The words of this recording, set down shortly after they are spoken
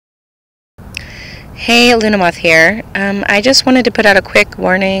Hey, Lunamoth here. I just wanted to put out a quick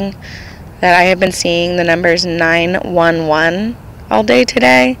warning that I have been seeing the numbers 911 all day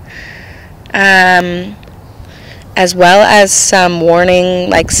today, as well as some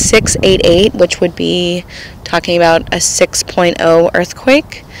warning like 688, which would be talking about a 6.0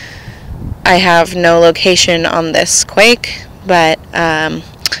 earthquake. I have no location on this quake, but I'm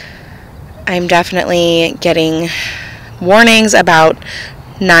definitely getting warnings about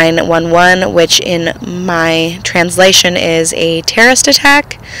 911, which in my translation is a terrorist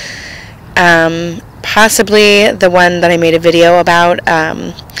attack. Possibly the one that I made a video about.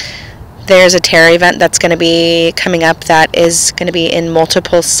 There's a terror event that's going to be coming up that is going to be in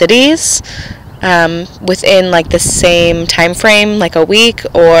multiple cities within like the same time frame, like a week,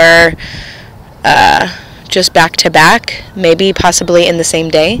 or just back to back, maybe possibly in the same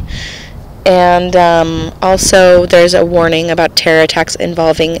day. And also there's a warning about terror attacks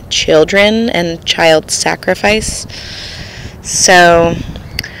involving children and child sacrifice. So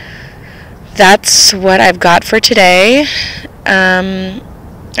that's what I've got for today. I'm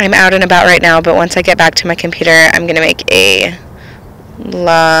out and about right now, but once I get back to my computer, I'm going to make a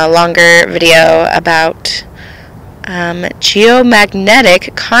longer video about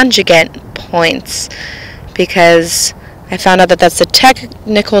geomagnetic conjugate points, because I found out that that's the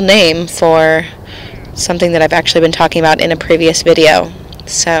technical name for something that I've actually been talking about in a previous video.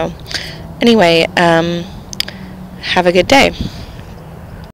 So anyway, have a good day.